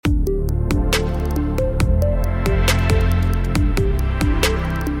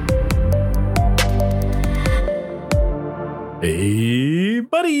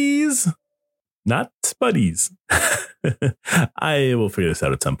Spuddies. Not Spuddies. I will figure this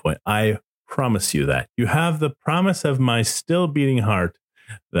out at some point. I promise you that. You have the promise of my still beating heart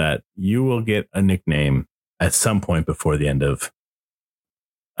that you will get a nickname at some point before the end of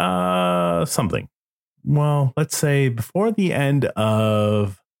something. Well, let's say before the end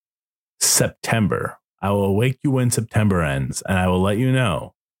of September. I will wake you when September ends, and I will let you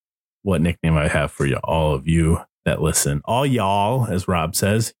know what nickname I have for you, all of you that listen. All y'all, as Rob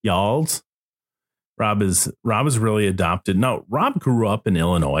says, y'alls. Rob is really adopted. No, Rob grew up in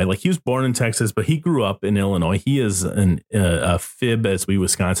Illinois. Like, he was born in Texas, but he grew up in Illinois. He is a fib, as we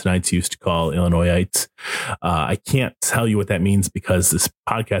Wisconsinites used to call Illinoisites. I can't tell you what that means because this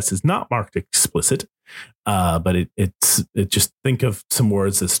podcast is not marked explicit. But it just think of some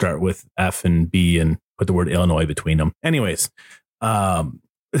words that start with F and B and put the word Illinois between them. Anyways,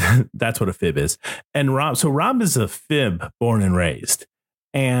 that's what a fib is. And Rob is a fib born and raised,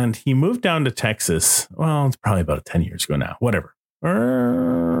 and he moved down to Texas. Well, it's probably about 10 years ago now, whatever.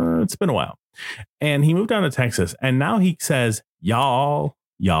 It's been a while. And he moved down to Texas, and now he says, y'all.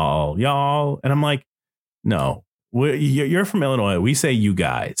 And I'm like, no, you're from Illinois. We say you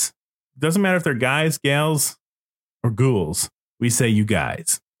guys. Doesn't matter if they're guys, gals, or ghouls. We say you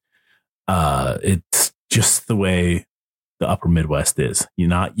guys. It's just the way the upper Midwest is. You're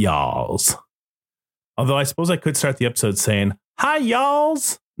not y'alls. Although I suppose I could start the episode saying, hi,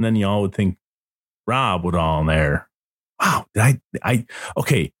 y'alls. And then y'all would think Rob would all in there. Wow.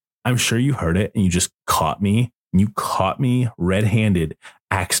 Okay. I'm sure you heard it and you just caught me. And you caught me red-handed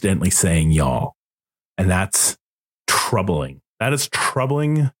accidentally saying y'all. And that's troubling. That is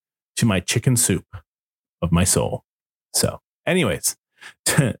troubling to my chicken soup of my soul. So anyways,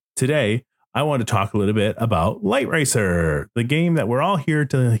 today I want to talk a little bit about Light Racer, the game that we're all here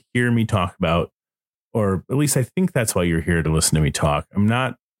to hear me talk about, or at least I think that's why you're here to listen to me talk. I'm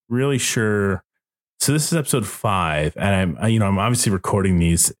not really sure. So this is episode 5, and I'm obviously recording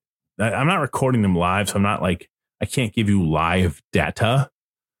these. I'm not recording them live, so I'm not like, I can't give you live data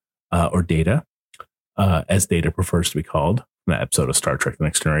or data, as data prefers to be called. That episode of Star Trek: The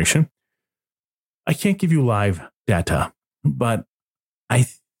Next Generation. I can't give you live data, but I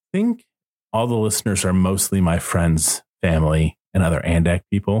think all the listeners are mostly my friends, family, and other Andak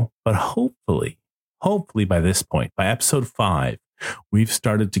people. But hopefully by this point, by episode 5, we've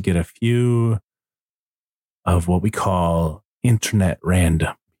started to get a few of what we call internet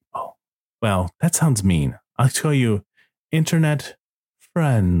random people. Well, that sounds mean. I'll tell you, internet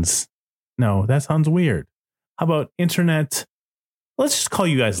friends. No, that sounds weird. How about internet? Let's just call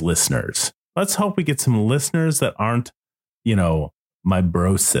you guys listeners. Let's hope we get some listeners that aren't, my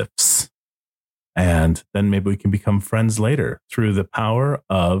brosifs. And then maybe we can become friends later through the power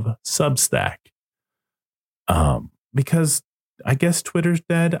of Substack. Because I guess Twitter's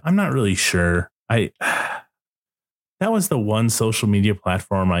dead. I'm not really sure. That was the one social media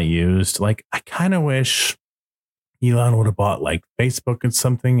platform I used. Like, I kind of wish Elon would have bought like Facebook and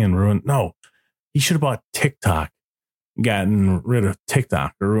something and ruined. No, he should have bought TikTok. Gotten rid of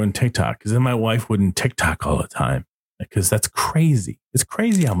TikTok or ruined TikTok, because then my wife wouldn't TikTok all the time, because that's crazy. It's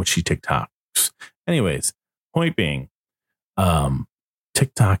crazy how much she TikToks. Anyways, point being,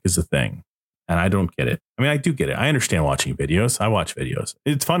 TikTok is a thing and I don't get it. I mean, I do get it. I understand watching videos. I watch videos.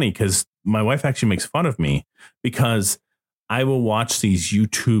 It's funny because my wife actually makes fun of me because I will watch these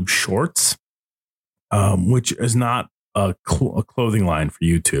YouTube shorts, which is not a clothing line for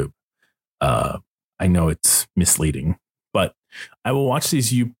YouTube. I know it's misleading, but I will watch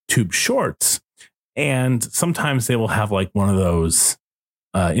these YouTube shorts, and sometimes they will have like one of those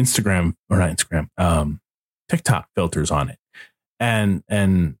TikTok filters on it. And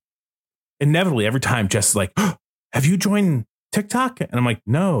inevitably every time Jess is like, oh, have you joined TikTok? And I'm like,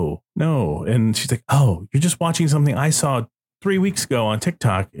 no. And she's like, oh, you're just watching something I saw 3 weeks ago on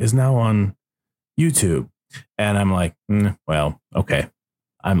TikTok is now on YouTube. And I'm like, well, okay.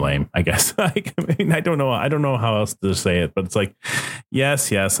 I'm lame, I guess. Like, I mean, I don't know how else to say it, but it's like,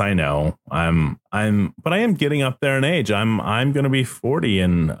 yes, I know. But I am getting up there in age. I'm going to be 40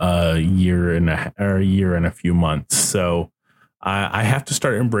 in a year and a few months. So I have to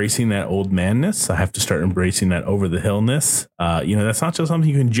start embracing that old manness. I have to start embracing that over the hillness. That's not just something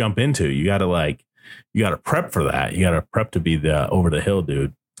you can jump into. You got to prep for that. You got to prep to be the over the hill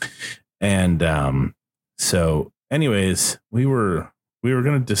dude. And so anyways, we were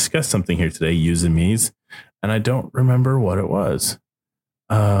going to discuss something here today, using me's, and I don't remember what it was.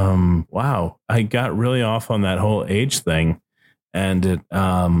 Wow. I got really off on that whole age thing, and it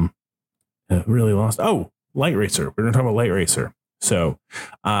really lost. Oh, Light Racer. We're going to talk about Light Racer. So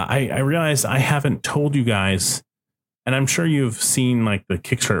I realized I haven't told you guys And I'm sure you've seen like the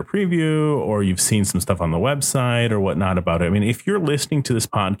Kickstarter preview, or you've seen some stuff on the website or whatnot about it. I mean, if you're listening to this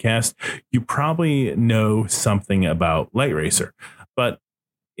podcast, you probably know something about Light Racer. But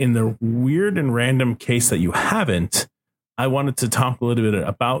in the weird and random case that you haven't, I wanted to talk a little bit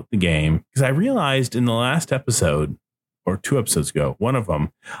about the game, because I realized in the last episode, or 2 episodes ago, one of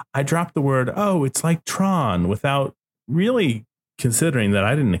them, I dropped the word, oh, it's like Tron, without really considering that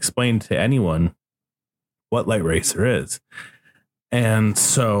I didn't explain to anyone what Light Racer is. And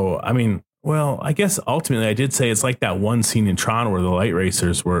so, I mean, well, I guess ultimately I did say it's like that one scene in Tron where the light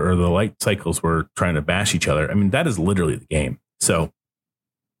racers were, or the light cycles were trying to bash each other. I mean, that is literally the game. So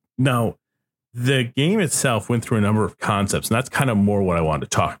now the game itself went through a number of concepts, and that's kind of more what I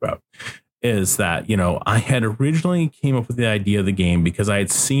wanted to talk about. Is that, you know, I had originally came up with the idea of the game because I had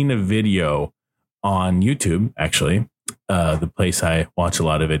seen a video on YouTube, actually, the place I watch a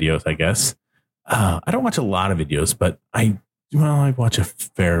lot of videos, I guess. I don't watch a lot of videos, but I watch a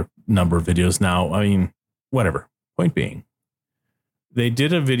fair number of videos now. I mean, whatever. Point being, they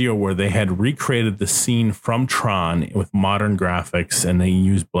did a video where they had recreated the scene from Tron with modern graphics, and they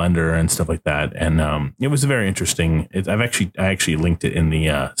used Blender and stuff like that. And it was very interesting. I actually linked it in the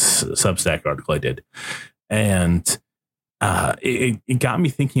Substack article I did, and it got me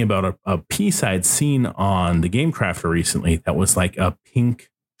thinking about a piece I'd seen on the Game Crafter recently that was like a pink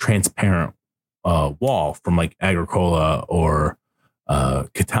transparent wall from like Agricola or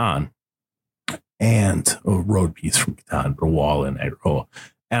Catan, and a road piece from Catan, or wall in Agricola.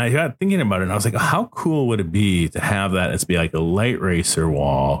 And I got thinking about it, and I was like, how cool would it be to have that as be like a Light Racer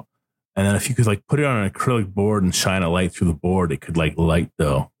wall? And then if you could like put it on an acrylic board and shine a light through the board, it could like light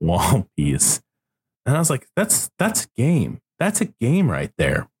the wall piece. And I was like, that's a game. That's a game right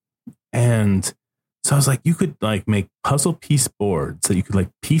there. And so I was like, you could like make puzzle piece boards that you could like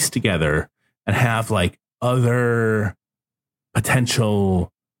piece together and have like other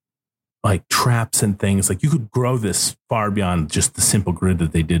potential like traps and things. Like you could grow this far beyond just the simple grid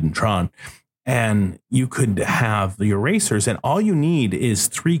that they did in Tron. And you could have the erasers, and all you need is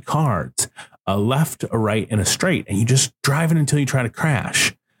 3 cards, a left, a right, and a straight. And you just drive it until you try to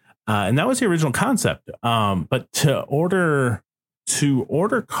crash. And that was the original concept. But to order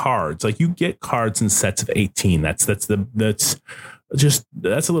cards, like you get cards in sets of 18. That's a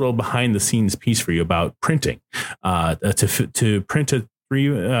little behind the scenes piece for you about printing. To print a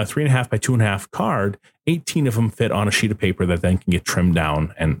 3.5 by 2.5 card, 18 of them fit on a sheet of paper that then can get trimmed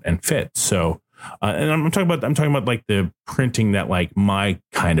down and fit. So, and I'm talking about like the printing that like my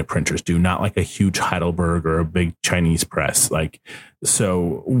kind of printers do, not like a huge Heidelberg or a big Chinese press. Like,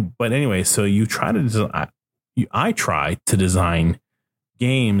 so, but anyway, so I try to design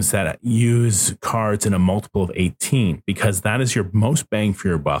games that use cards in a multiple of 18, because that is your most bang for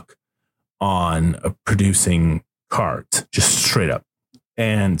your buck on producing cards, just straight up.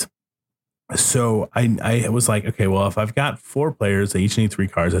 And so I was like, okay, well, if I've got 4 players, they each need 3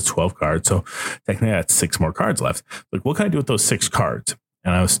 cards, that's 12 cards. So technically I got 6 more cards left. Like, what can I do with those 6 cards?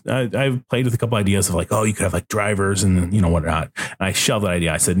 And I played with a couple ideas of like, oh, you could have like drivers and you know whatnot. And I shelved that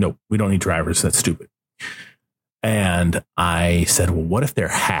idea. I said, nope, we don't need drivers. That's stupid. And I said, well, what if they're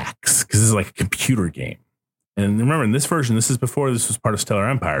hacks? Because this is like a computer game. And remember, in this version, this is before this was part of Stellar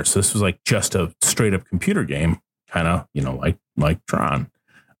Empire. So this was like just a straight up computer game, kind of, you know, like Tron.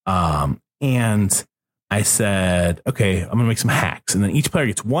 And I said, okay, I'm going to make some hacks. And then each player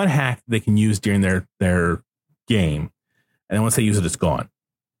gets 1 hack that they can use during their game. And then once they use it, it's gone.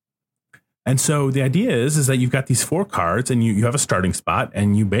 And so the idea is that you've got these 4 cards, and you have a starting spot,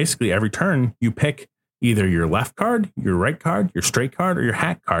 and you basically every turn you pick either your left card, your right card, your straight card, or your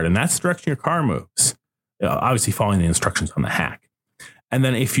hack card. And that's the direction your car moves, obviously following the instructions on the hack. And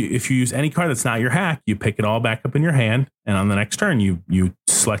then if you use any card that's not your hack, you pick it all back up in your hand. And on the next turn, you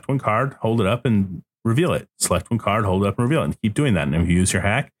select 1 card, hold it up and reveal it. Select 1 card, hold it up and reveal it, and keep doing that. And if you use your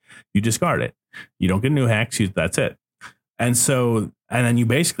hack, you discard it. You don't get new hacks. That's it. And so, and then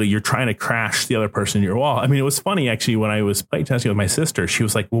you're trying to crash the other person in your wall. I mean, it was funny, actually, when I was playtesting with my sister, she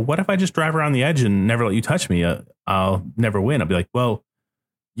was like, well, what if I just drive around the edge and never let you touch me? I'll never win. I'll be like, well,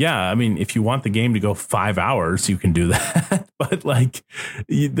 yeah, I mean, if you want the game to go 5 hours, you can do that. But like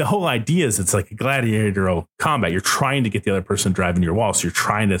the whole idea is it's like a gladiatorial combat. You're trying to get the other person driving your wall. So you're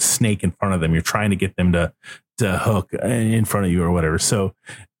trying to snake in front of them. You're trying to get them to hook in front of you or whatever. So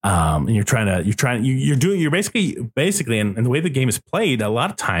and you're basically, and the way the game is played a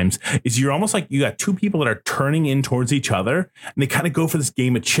lot of times is you're almost like you got 2 people that are turning in towards each other, and they kind of go for this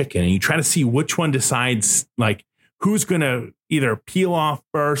game of chicken, and you try to see which one decides like who's going to either peel off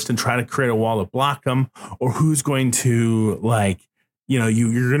first and try to create a wall to block them, or who's going to like,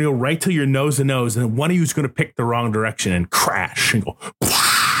 you're going to go right till your nose to nose, and one of you is going to pick the wrong direction and crash and go,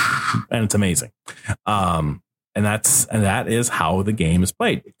 and it's amazing. And that is how the game is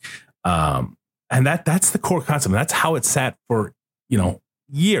played. And that's the core concept. That's how it's sat for,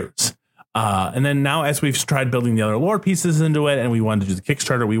 years. And then now, as we've tried building the other lore pieces into it, and we wanted to do the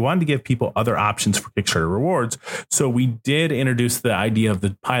Kickstarter, we wanted to give people other options for Kickstarter rewards. So we did introduce the idea of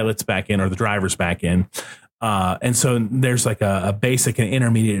the pilots back in, or the drivers back in. And so there's like a basic, and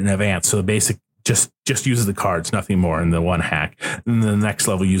intermediate, and advanced. So the basic just uses the cards, nothing more, in the one hack. And the next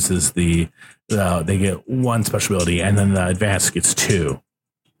level uses they get one special ability, and then the advanced gets two.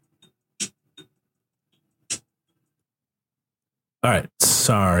 All right.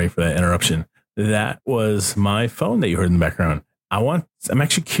 Sorry for that interruption. That was my phone that you heard in the background. I'm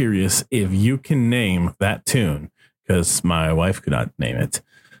actually curious if you can name that tune, because my wife could not name it,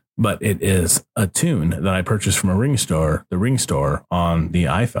 but it is a tune that I purchased from the Ring Store on the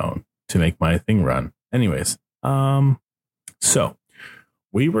iPhone to make my thing run. Anyways, so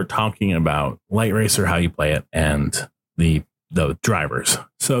we were talking about Light Racer, how you play it, and the drivers.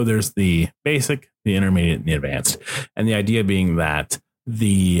 So there's the basic, the intermediate, and the advanced. And the idea being that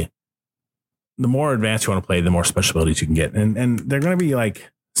the more advanced you want to play, the more special abilities you can get. And they're going to be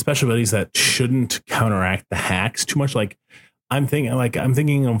like special abilities that shouldn't counteract the hacks too much. Like I'm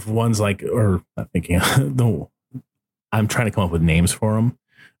thinking of ones like, or not thinking, no, I'm trying to come up with names for them.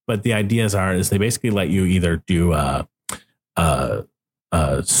 But the ideas is they basically let you either do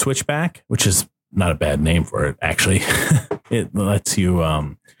switchback, which is not a bad name for it, actually. It lets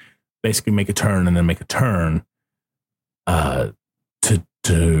you basically make a turn and then make a turn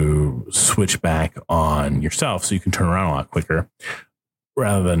to switch back on yourself, so you can turn around a lot quicker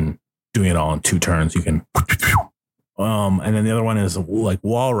rather than doing it all in two turns. You can and then the other one is like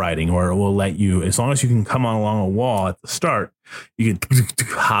wall riding, where it will let you, as long as you can come on along a wall at the start, you can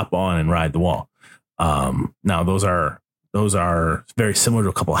hop on and ride the wall. Now those are very similar to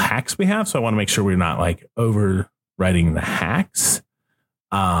a couple of hacks we have, so I want to make sure we're not like overriding the hacks,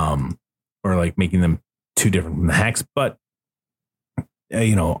 or like making them too different from the hacks. But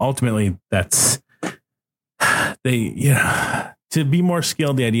ultimately that's to be more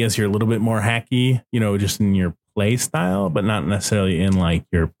skilled. The idea is you're a little bit more hacky, just in your play style, but not necessarily in like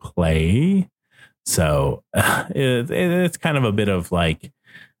your play. So it's kind of a bit of like,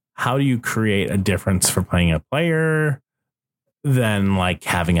 how do you create a difference for playing a player than like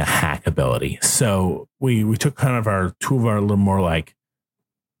having a hack ability? So we took kind of two of our little more like,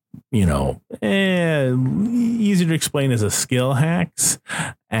 easier to explain as a skill hacks,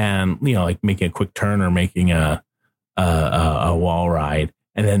 and like making a quick turn or making a wall ride,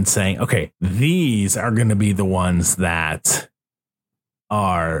 and then saying, okay, these are going to be the ones that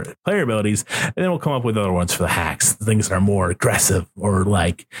are player abilities, and then we'll come up with other ones for the hacks, things that are more aggressive, or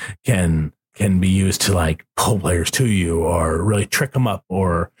like can be used to like pull players to you, or really trick them up,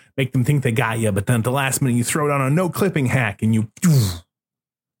 or make them think they got you, but then at the last minute you throw down a no clipping hack and you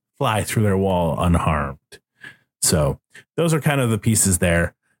fly through their wall unharmed. So those are kind of the pieces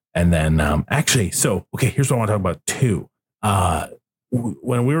there. And then here's what I want to talk about too.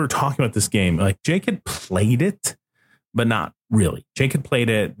 When we were talking about this game, like Jake had played it, but not really. Jake had played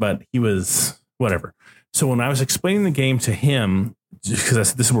it, but he was whatever. So when I was explaining the game to him, because I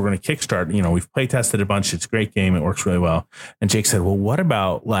said, this is what we're going to kickstart, we've play tested a bunch. It's a great game. It works really well. And Jake said, well, what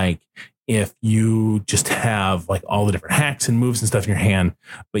about like if you just have like all the different hacks and moves and stuff in your hand,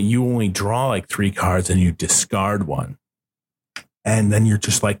 but you only draw like 3 cards and you discard one. And then you're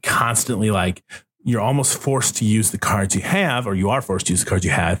just like constantly like, you're almost forced to use the cards you have, or you are forced to use the cards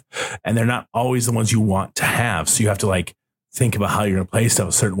you have, and they're not always the ones you want to have. So you have to like think about how you're going to play stuff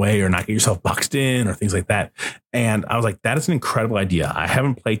a certain way, or not get yourself boxed in, or things like that. And I was like, that is an incredible idea. I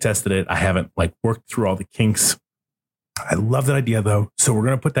haven't play tested it. I haven't like worked through all the kinks. I love that idea though. So we're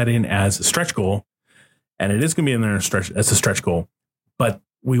going to put that in as a stretch goal, and it is going to be in there as a stretch goal, but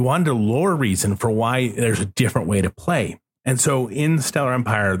we wanted a lore reason for why there's a different way to play. And so in Stellar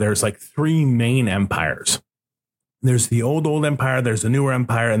Empire, there's like 3 main empires. There's the old empire, there's the newer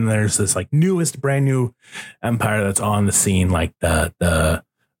empire, and there's this like newest brand new empire that's on the scene, like the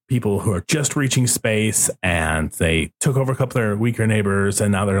people who are just reaching space, and they took over a couple of their weaker neighbors,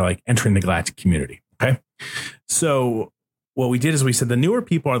 and now they're like entering the galactic community. Okay. So what we did is we said the newer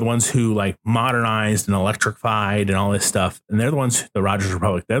people are the ones who like modernized and electrified and all this stuff. And they're the ones, the Rogers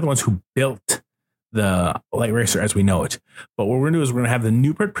Republic, they're the ones who built the Light Racer as we know it. But what we're going to do is we're going to have the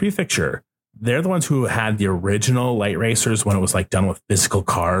Newport Prefecture. They're the ones who had the original Light Racers when it was like done with physical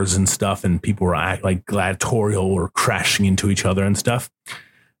cars and stuff, and people were like gladiatorial or crashing into each other and stuff.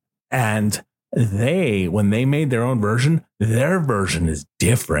 And when they made their own version, their version is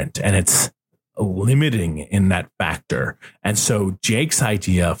different and it's limiting in that factor. And so Jake's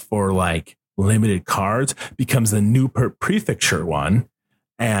idea for like limited cards becomes the new prefecture one,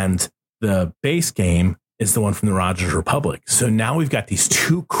 and the base game is the one from the Rogers Republic. So now we've got these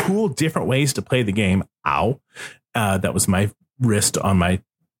two cool different ways to play the game. Ow. That was my wrist on my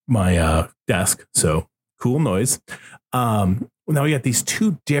desk. So cool noise. Now we got these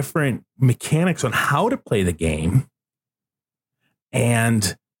two different mechanics on how to play the game,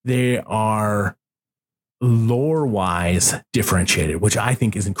 and they are lore wise differentiated, which I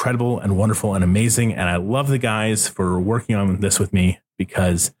think is incredible and wonderful and amazing. And I love the guys for working on this with me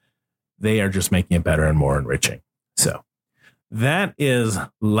because they are just making it better and more enriching. So that is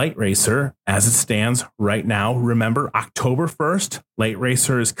Light Racer as it stands right now. Remember, October 1st, Light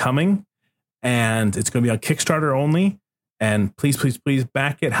Racer is coming, and it's going to be on Kickstarter only. And please, please, please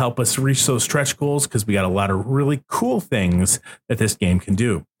back it. Help us reach those stretch goals because we got a lot of really cool things that this game can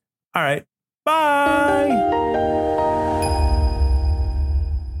do. All right. Bye.